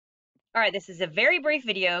All right, this is a very brief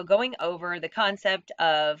video going over the concept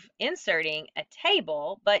of inserting a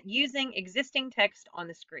table, but using existing text on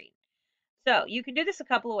the screen. So you can do this a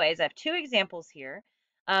couple of ways. I have two examples here.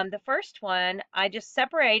 The first one, I just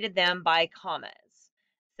separated them by commas.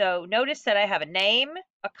 So notice that I have a name,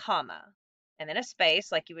 a comma, and then a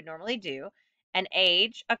space like you would normally do, an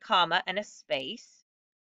age, a comma, and a space,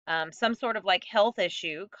 some sort of like health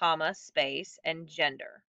issue, comma, space, and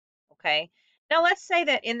gender. Okay. Now let's say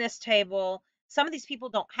that in this table, some of these people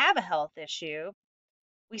don't have a health issue.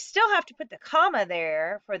 We still have to put the comma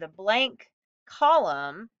there for the blank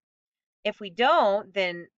column. If we don't,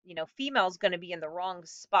 then, female is going to be in the wrong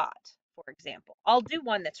spot, for example. I'll do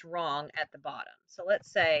one that's wrong at the bottom. So let's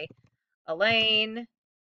say Elaine,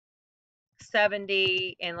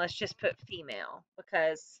 70, and let's just put female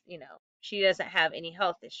because, she doesn't have any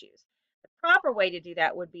health issues. The proper way to do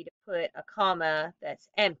that would be to put a comma that's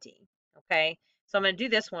empty. Okay. So I'm going to do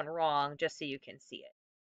this one wrong just so you can see it.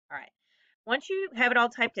 All right. Once you have it all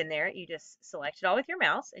typed in there, you just select it all with your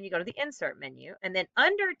mouse and you go to the insert menu. And then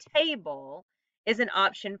under table is an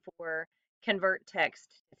option for convert text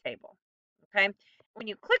to table. Okay. When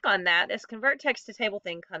you click on that, this convert text to table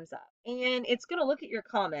thing comes up and it's going to look at your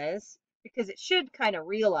commas because it should kind of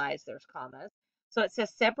realize there's commas. So it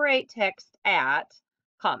says separate text at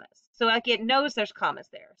commas. So like it knows there's commas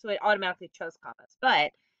there. So it automatically chose commas.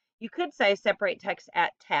 But you could say separate text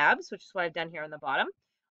at tabs, which is what I've done here on the bottom,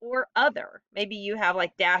 or other. Maybe you have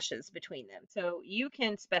like dashes between them. So you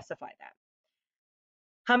can specify that.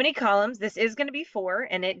 How many columns? This is going to be 4,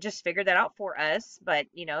 and it just figured that out for us. But,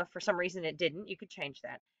 if for some reason it didn't, you could change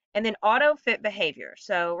that. And then auto fit behavior.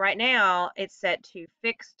 So right now it's set to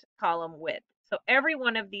fixed column width. So every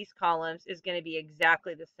one of these columns is going to be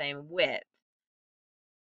exactly the same width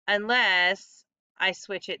unless I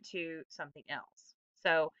switch it to something else.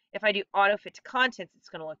 So if I do auto fit to contents, it's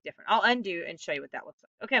going to look different. I'll undo and show you what that looks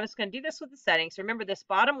like. Okay, I'm just going to do this with the settings. Remember, this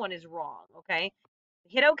bottom one is wrong, okay?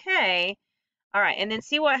 Hit OK. All right, and then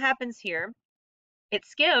see what happens here. It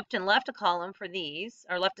skipped and left a column for these,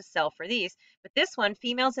 or left a cell for these, but this one,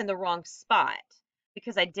 female's in the wrong spot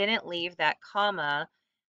because I didn't leave that comma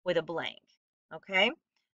with a blank, okay?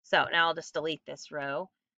 So now I'll just delete this row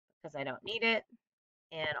because I don't need it,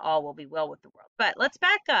 and all will be well with the world. But let's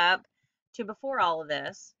back up to before all of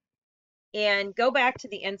this and go back to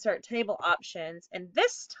the insert table options. And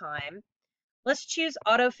this time, let's choose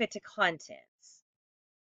auto fit to contents.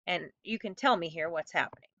 And you can tell me here what's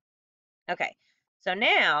happening. Okay, so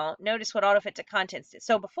now notice what auto fit to contents did.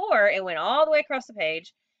 So before it went all the way across the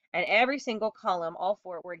page and every single column, all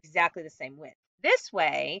 4 were exactly the same width. This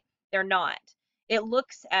way, they're not. It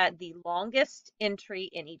looks at the longest entry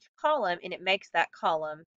in each column and it makes that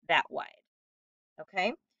column that wide.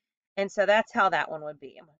 Okay, and so that's how that one would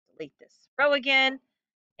be. I'm going to delete this row again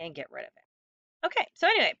and get rid of it. Okay, so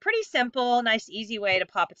anyway, pretty simple, nice, easy way to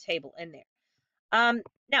pop a table in there.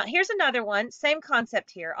 Now here's another one, same concept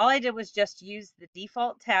here. All I did was just use the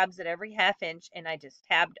default tabs at every ½ inch and I just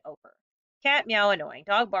tabbed over. Cat meow annoying,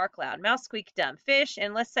 dog bark loud, mouse squeak dumb, fish,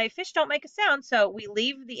 and let's say fish don't make a sound, so we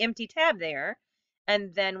leave the empty tab there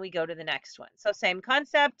and then we go to the next one. So same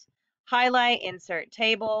concept, highlight, insert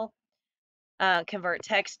table, convert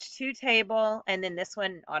text to table, and then this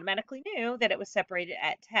one automatically knew that it was separated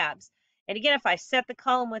at tabs. And again, if I set the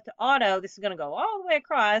column with the auto, this is going to go all the way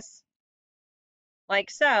across like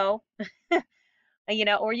so,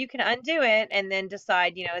 or you can undo it and then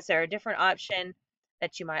decide, is there a different option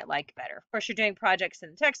that you might like better? Of course, you're doing projects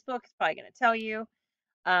in the textbook, it's probably going to tell you.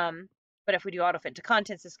 But if we do autofit to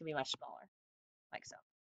contents, this can be much smaller, like so.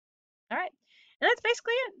 All right. And that's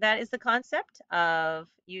basically it. That is the concept of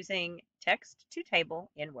using text to table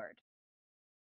in Word.